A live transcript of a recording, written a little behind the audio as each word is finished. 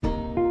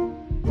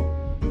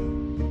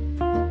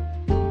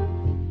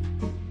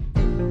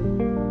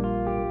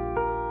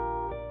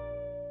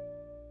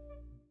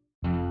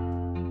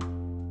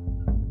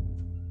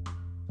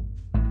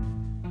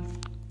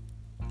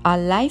A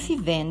life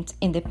event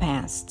in the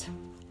past.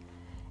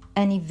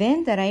 An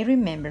event that I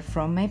remember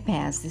from my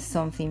past is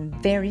something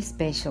very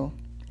special.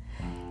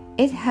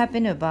 It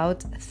happened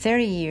about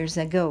 30 years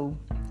ago.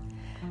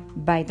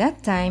 By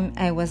that time,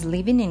 I was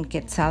living in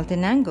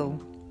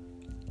Quetzaltenango,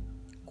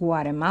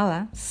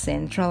 Guatemala,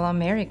 Central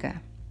America.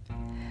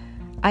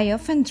 I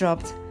often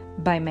dropped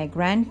by my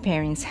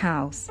grandparents'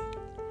 house.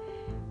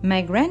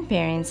 My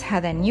grandparents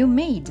had a new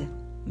maid,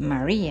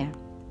 Maria,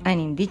 an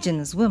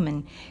indigenous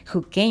woman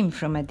who came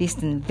from a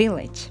distant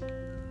village.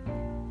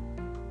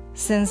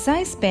 Since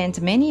I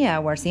spent many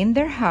hours in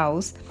their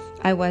house,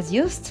 I was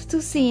used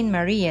to seeing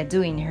Maria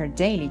doing her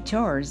daily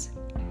chores.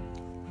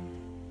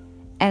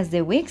 As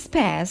the weeks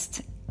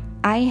passed,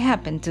 I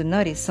happened to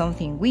notice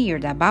something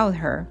weird about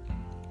her.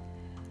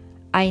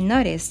 I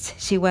noticed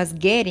she was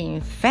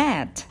getting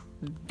fat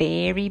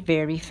very,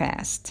 very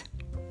fast.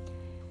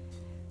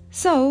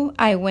 So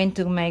I went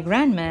to my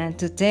grandma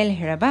to tell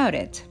her about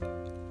it.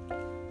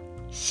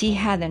 She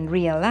hadn't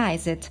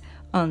realized it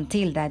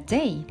until that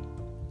day.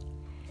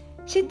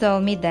 She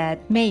told me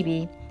that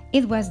maybe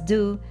it was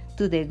due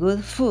to the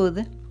good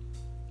food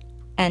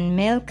and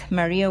milk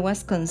Maria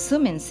was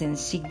consuming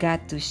since she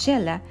got to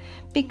Xela,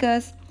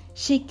 because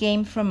she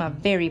came from a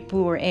very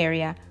poor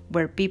area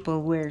where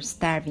people were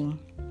starving.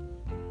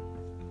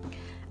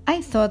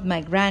 I thought my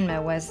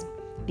grandma was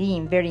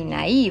being very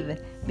naive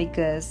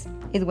because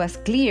it was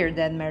clear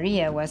that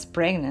Maria was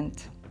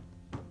pregnant.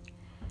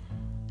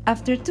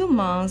 After 2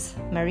 months,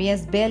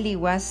 Maria's belly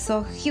was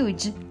so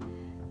huge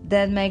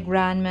that my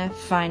grandma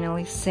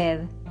finally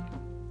said,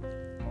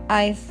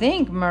 "I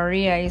think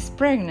Maria is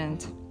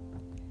pregnant."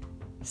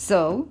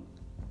 So,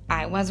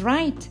 I was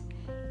right,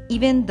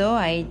 even though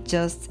I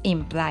just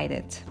implied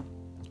it.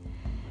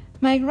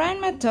 My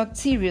grandma talked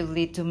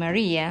seriously to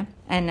Maria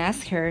and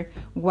asked her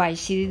why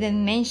she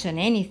didn't mention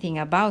anything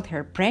about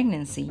her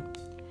pregnancy.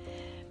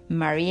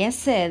 Maria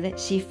said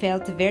she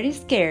felt very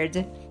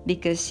scared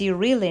because she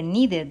really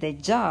needed the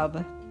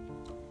job.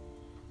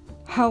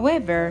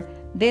 However,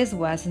 this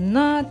was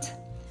not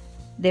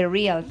the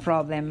real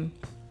problem.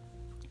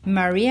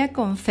 Maria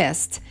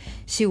confessed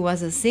she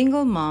was a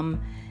single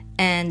mom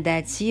and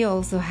that she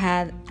also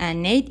had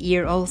an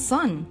 8-year-old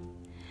son,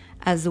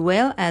 as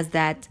well as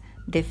that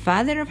the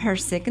father of her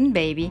second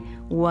baby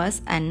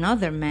was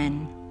another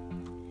man.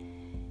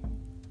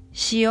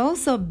 She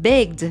also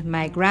begged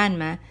my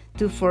grandma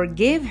to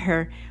forgive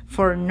her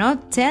for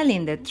not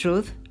telling the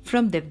truth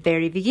from the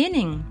very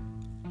beginning.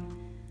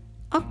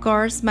 Of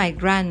course, my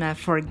grandma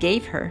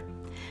forgave her,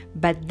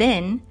 but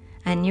then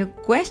a new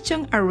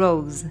question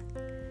arose.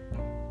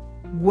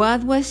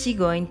 What was she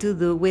going to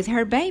do with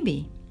her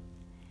baby?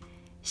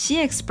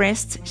 She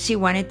expressed she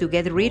wanted to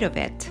get rid of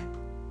it.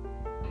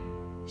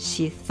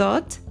 She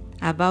thought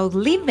about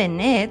leaving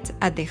it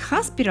at the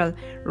hospital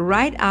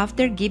right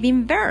after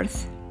giving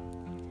birth.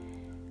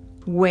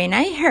 When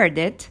I heard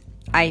it,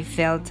 I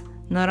felt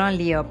not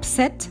only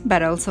upset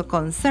but also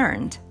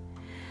concerned.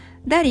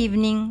 That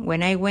evening,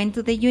 when I went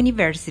to the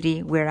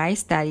university where I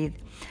studied,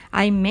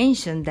 I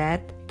mentioned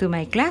that to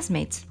my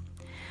classmates.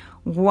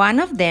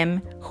 One of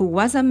them, who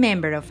was a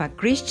member of a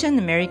Christian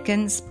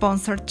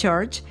American-sponsored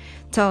church,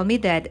 told me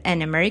that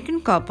an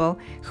American couple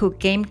who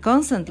came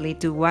constantly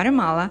to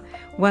Guatemala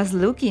was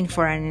looking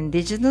for an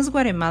indigenous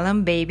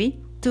Guatemalan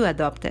baby to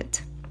adopt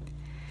it.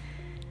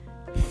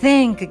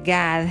 Thank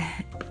God,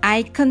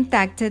 I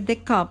contacted the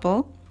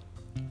couple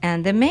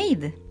and the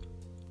maid.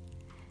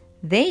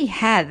 They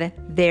had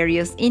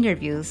various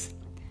interviews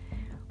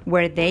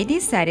where they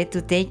decided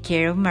to take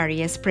care of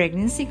Maria's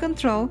pregnancy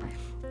control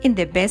in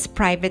the best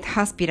private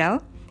hospital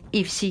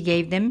if she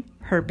gave them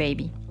her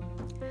baby.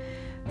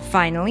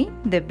 Finally,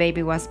 the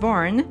baby was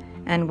born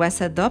and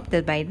was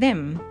adopted by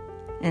them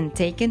and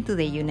taken to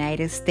the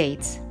United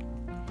States.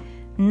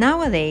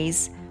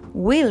 Nowadays,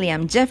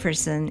 William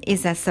Jefferson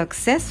is a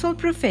successful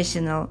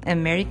professional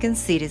American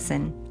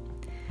citizen.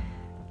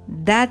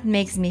 That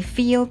makes me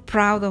feel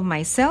proud of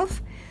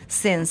myself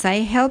since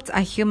I helped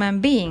a human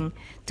being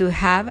to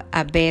have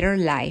a better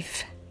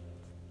life.